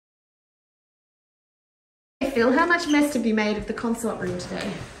Phil, how much mess have you made of the consult room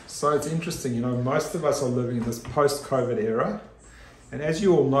today? So it's interesting, you know, most of us are living in this post-COVID era. And as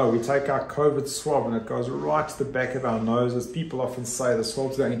you all know, we take our COVID swab and it goes right to the back of our noses. People often say the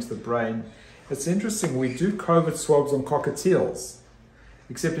swab's going into the brain. It's interesting, we do COVID swabs on cockatiels,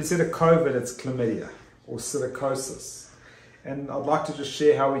 except instead of COVID, it's chlamydia or psittacosis. And I'd like to just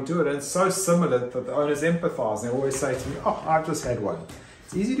share how we do it. And it's so similar that the owners empathize. They always say to me, oh, I've just had one.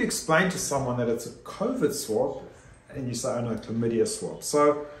 It's easy to explain to someone that it's a COVID swab, and you say, oh no, chlamydia swab.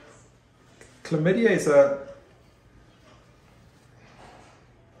 So chlamydia is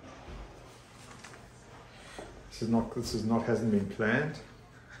hasn't been planned.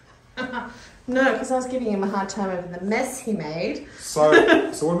 No, because I was giving him a hard time over the mess he made. So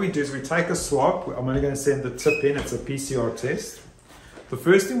what we do is we take a swab. I'm only going to send the tip in. It's a PCR test. The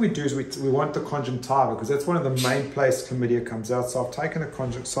first thing we do is we want the conjunctiva, because that's one of the main places chlamydia comes out. So I've taken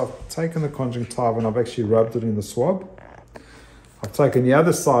the conjunctiva and I've actually rubbed it in the swab. I've taken the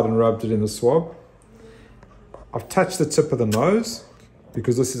other side and rubbed it in the swab. I've touched the tip of the nose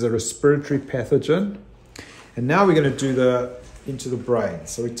because this is a respiratory pathogen. And now we're going to do into the brain.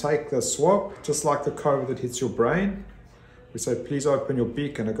 So we take the swab, just like the COVID that hits your brain. We say, please open your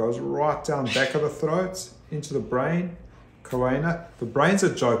beak, and it goes right down the back of the throat, into the brain, choana. The brain's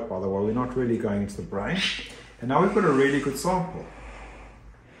a joke, by the way. We're not really going into the brain. And now we've got a really good sample.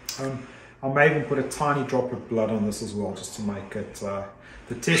 I may even put a tiny drop of blood on this as well, just to make it...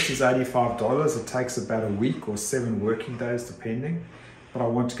 the test is $85. It takes about a week or 7 working days, depending. But I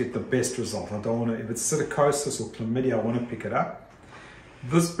want to get the best result. I don't want to, if it's psittacosis or chlamydia, I want to pick it up.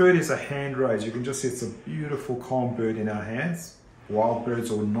 This bird is a hand raise. You can just see it's a beautiful, calm bird in our hands. Wild birds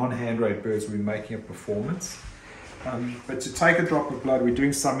or non-hand raised birds, we're making a performance. But to take a drop of blood, we're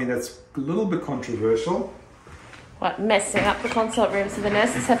doing something that's a little bit controversial. What, messing up the consult room so the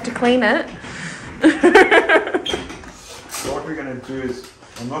nurses have to clean it? So what we're going to do is,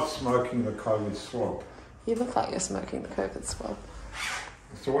 I'm not smoking the COVID swab. You look like you're smoking the COVID swab.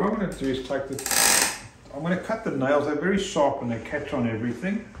 So what I'm going to do is I'm going to cut the nails. They're very sharp and they catch on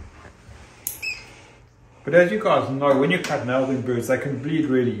everything. But as you guys know, when you cut nails in birds, they can bleed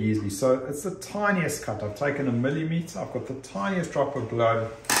really easily. So it's the tiniest cut. I've taken a millimeter. I've got the tiniest drop of blood.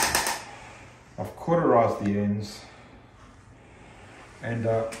 I've cauterized the ends. And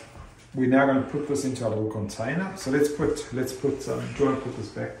we're now going to put this into our little container. So do you want to put this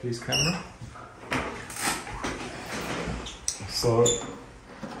back, please, camera? So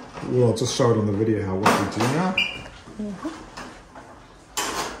I'll just show it on the video what we do now.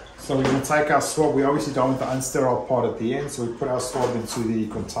 So we're going to take our swab. We obviously don't want the unsterile part at the end, so we put our swab into the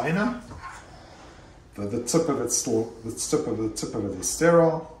container. The tip of it is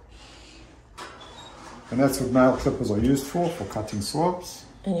sterile, and that's what nail clippers are used for cutting swabs.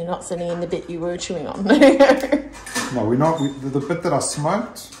 And you're not sending in the bit you were chewing on. No, we're not. The bit that I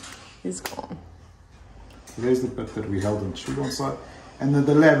smoked is gone. So there's the bit that we held and chewed on. So, and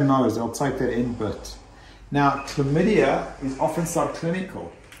the lab knows they'll take that end bit. Now, chlamydia is often subclinical.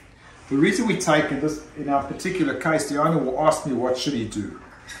 The reason we take this, in our particular case, the owner will ask me what should he do.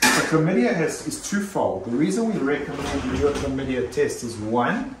 So chlamydia is twofold. The reason we recommend you do a chlamydia test is,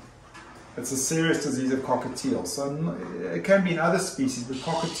 one, it's a serious disease of cockatiels. So it can be in other species, but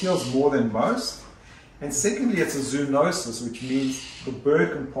cockatiels more than most. And secondly, it's a zoonosis, which means the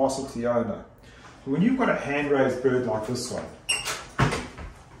bird can pass it to the owner. So when you've got a hand-raised bird like this one,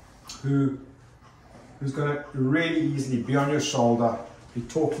 who's going to really easily be on your shoulder, be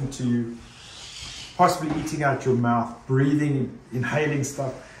talking to you, possibly eating out your mouth, breathing, inhaling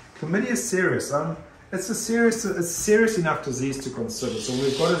stuff, chlamydia is serious. It's serious enough disease to consider. So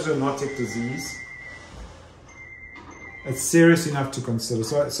we've got a zoonotic disease. It's serious enough to consider.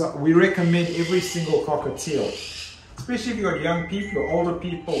 So we recommend every single cockatiel, especially if you've got young people or older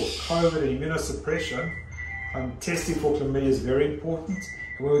people with COVID and immunosuppression, testing for chlamydia is very important.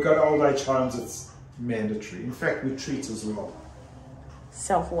 And when we go to old age homes, it's mandatory. In fact, we treat as well.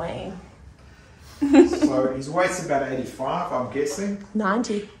 Self-weighing. So his weight's about 85, I'm guessing.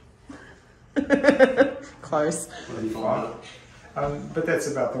 90. Close. 85. But that's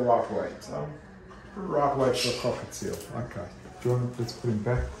about the right weight. Right weight for a cockatiel. Okay. Do you want to, let's put him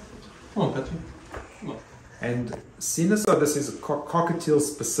back? Oh, that's it. No. And seeing as though this is a cockatiel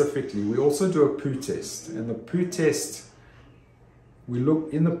specifically, we also do a poo test. And the poo test, we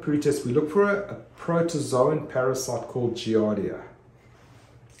look for a protozoan parasite called Giardia.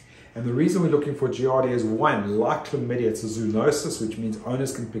 And the reason we're looking for Giardia is, one, like chlamydia, it's a zoonosis, which means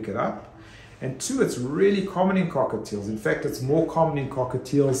owners can pick it up. And two, it's really common in cockatiels. In fact, it's more common in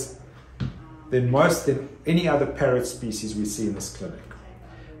cockatiels than any other parrot species we see in this clinic.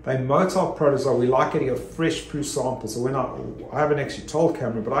 They motile protozoa. We like getting a fresh poo sample. So when I haven't actually told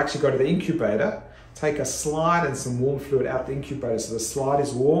Cameron, but I actually go to the incubator, take a slide and some warm fluid out the incubator. So the slide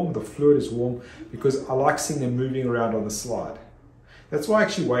is warm, the fluid is warm, because I like seeing them moving around on the slide. That's why I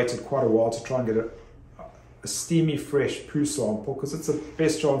actually waited quite a while to try and get a steamy, fresh poo sample, because it's the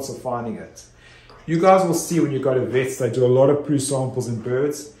best chance of finding it. You guys will see when you go to vets, they do a lot of poo samples in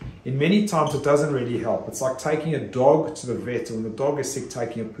birds. In many times it doesn't really help. It's like taking a dog to the vet, and when the dog is sick,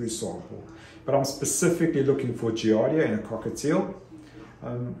 taking a poo sample. But I'm specifically looking for Giardia in a cockatiel,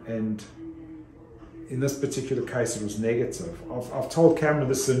 and in this particular case it was negative. I've told Cameron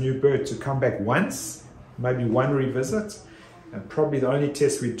this is a new bird to come back once, maybe one revisit, and probably the only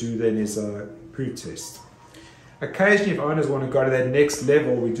test we do then is a poo test. Occasionally, if owners want to go to that next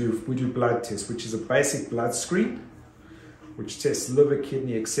level, we do blood tests, which is a basic blood screen, which tests liver,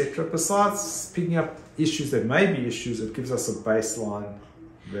 kidney, etc. Besides picking up issues that may be issues, it gives us a baseline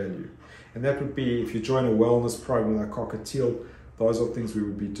value. And that would be, if you join a wellness program with a cockatiel, those are things we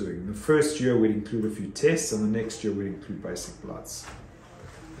would be doing. The first year we'd include a few tests, and the next year we'd include basic bloods.